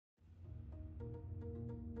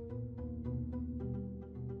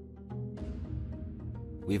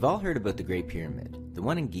We've all heard about the Great Pyramid, the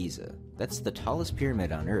one in Giza. That's the tallest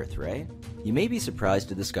pyramid on Earth, right? You may be surprised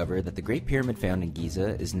to discover that the Great Pyramid found in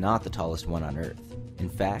Giza is not the tallest one on Earth. In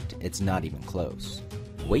fact, it's not even close.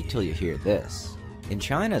 Wait till you hear this. In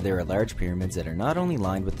China, there are large pyramids that are not only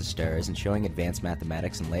lined with the stars and showing advanced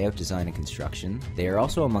mathematics and layout design and construction, they are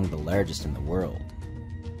also among the largest in the world.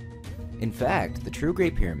 In fact, the true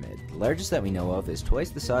Great Pyramid, the largest that we know of, is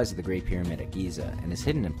twice the size of the Great Pyramid at Giza and is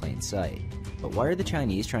hidden in plain sight. But why are the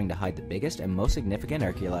Chinese trying to hide the biggest and most significant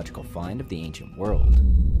archaeological find of the ancient world?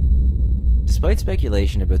 Despite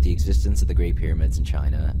speculation about the existence of the Great Pyramids in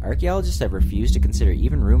China, archaeologists have refused to consider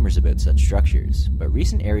even rumors about such structures, but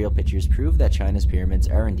recent aerial pictures prove that China's pyramids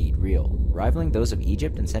are indeed real, rivaling those of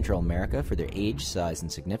Egypt and Central America for their age, size,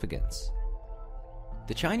 and significance.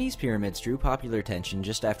 The Chinese pyramids drew popular attention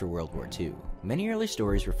just after World War II. Many early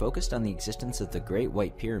stories were focused on the existence of the Great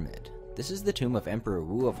White Pyramid. This is the tomb of Emperor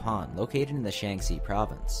Wu of Han, located in the Shaanxi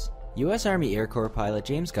province. U.S. Army Air Corps pilot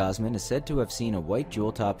James Gosman is said to have seen a white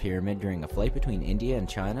jewel-top pyramid during a flight between India and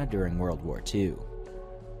China during World War II.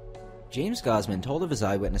 James Gosman told of his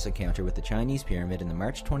eyewitness encounter with the Chinese pyramid in the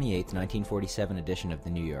March 28, 1947 edition of the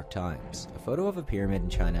New York Times. A photo of a pyramid in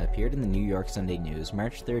China appeared in the New York Sunday News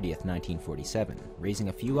March 30, 1947, raising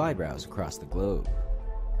a few eyebrows across the globe.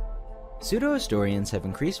 Pseudo-historians have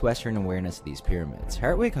increased Western awareness of these pyramids.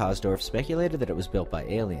 Hartwig Hausdorff speculated that it was built by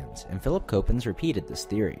aliens, and Philip Coppens repeated this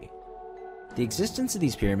theory. The existence of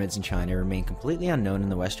these pyramids in China remained completely unknown in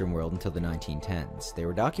the Western world until the 1910s. They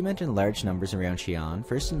were documented in large numbers around Xi'an,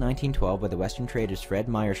 first in 1912 by the Western traders Fred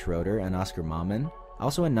Meyer Schroeder and Oscar Maumann,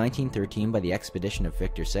 also in 1913 by the expedition of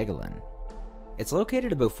Victor Segalen. It's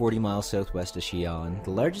located about 40 miles southwest of Xi'an,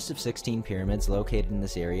 the largest of 16 pyramids located in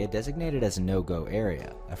this area designated as a no-go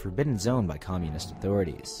area, a forbidden zone by communist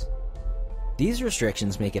authorities. These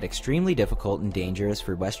restrictions make it extremely difficult and dangerous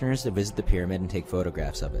for Westerners to visit the pyramid and take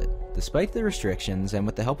photographs of it. Despite the restrictions, and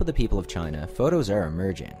with the help of the people of China, photos are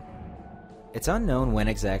emerging. It's unknown when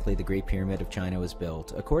exactly the Great Pyramid of China was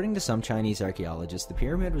built. According to some Chinese archaeologists, the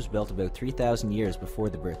pyramid was built about 3,000 years before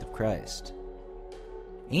the birth of Christ.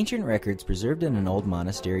 Ancient records preserved in an old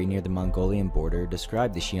monastery near the Mongolian border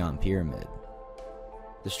describe the Xi'an Pyramid.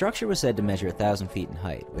 The structure was said to measure 1,000 feet in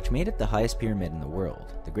height, which made it the highest pyramid in the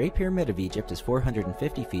world. The Great Pyramid of Egypt is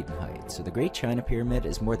 450 feet in height, so the Great China Pyramid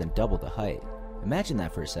is more than double the height. Imagine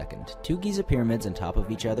that for a second. 2 Giza pyramids on top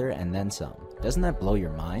of each other and then some. Doesn't that blow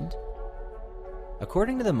your mind?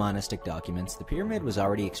 According to the monastic documents, the pyramid was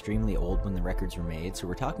already extremely old when the records were made, so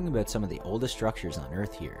we're talking about some of the oldest structures on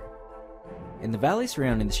Earth here. In the valley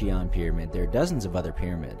surrounding the Xi'an Pyramid, there are dozens of other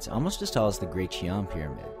pyramids, almost as tall as the Great Xi'an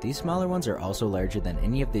Pyramid. These smaller ones are also larger than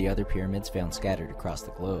any of the other pyramids found scattered across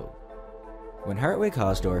the globe. When Hartwig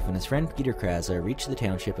Hausdorff and his friend Peter Krasa reached the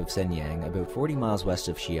township of Shenyang, about 40 miles west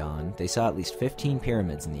of Xi'an, they saw at least 15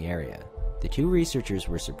 pyramids in the area. The two researchers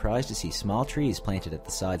were surprised to see small trees planted at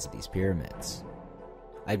the sides of these pyramids.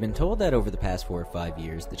 I've been told that over the past 4 or 5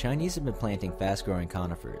 years, the Chinese have been planting fast-growing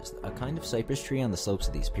conifers, a kind of cypress tree on the slopes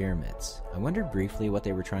of these pyramids. I wondered briefly what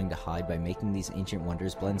they were trying to hide by making these ancient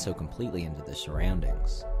wonders blend so completely into their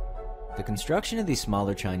surroundings. The construction of these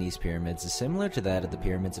smaller Chinese pyramids is similar to that of the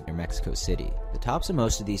pyramids of Mexico City. The tops of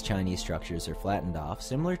most of these Chinese structures are flattened off,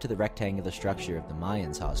 similar to the rectangular structure of the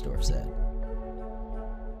Mayans, Hausdorff said.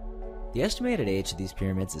 The estimated age of these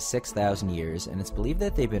pyramids is 6,000 years, and it's believed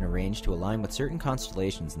that they've been arranged to align with certain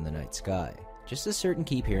constellations in the night sky, just as certain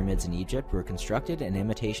key pyramids in Egypt were constructed in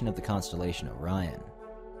imitation of the constellation Orion.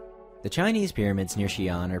 The Chinese pyramids near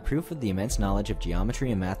Xi'an are proof of the immense knowledge of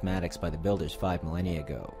geometry and mathematics by the builders 5 millennia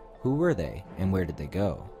ago. Who were they, and where did they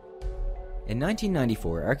go? In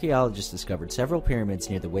 1994, archaeologists discovered several pyramids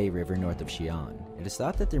near the Wei River north of Xi'an. It is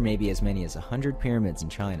thought that there may be as many as 100 pyramids in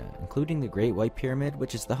China, including the Great White Pyramid,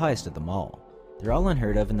 which is the highest of them all. They're all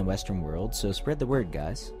unheard of in the Western world, so spread the word,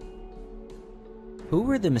 guys. Who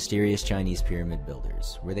were the mysterious Chinese pyramid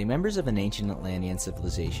builders? Were they members of an ancient Atlantean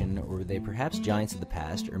civilization, or were they perhaps giants of the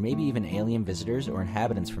past, or maybe even alien visitors or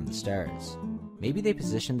inhabitants from the stars? Maybe they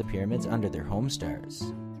positioned the pyramids under their home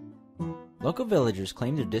stars. Local villagers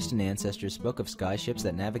claim their distant ancestors spoke of skyships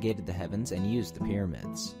that navigated the heavens and used the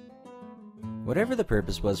pyramids. Whatever the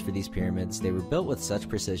purpose was for these pyramids, they were built with such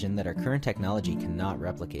precision that our current technology cannot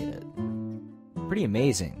replicate it. Pretty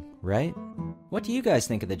amazing, right? What do you guys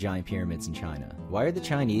think of the giant pyramids in China? Why are the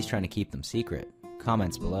Chinese trying to keep them secret?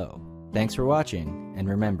 Comments below. Thanks for watching, and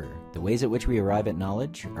remember, the ways at which we arrive at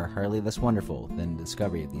knowledge are hardly less wonderful than the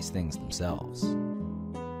discovery of these things themselves.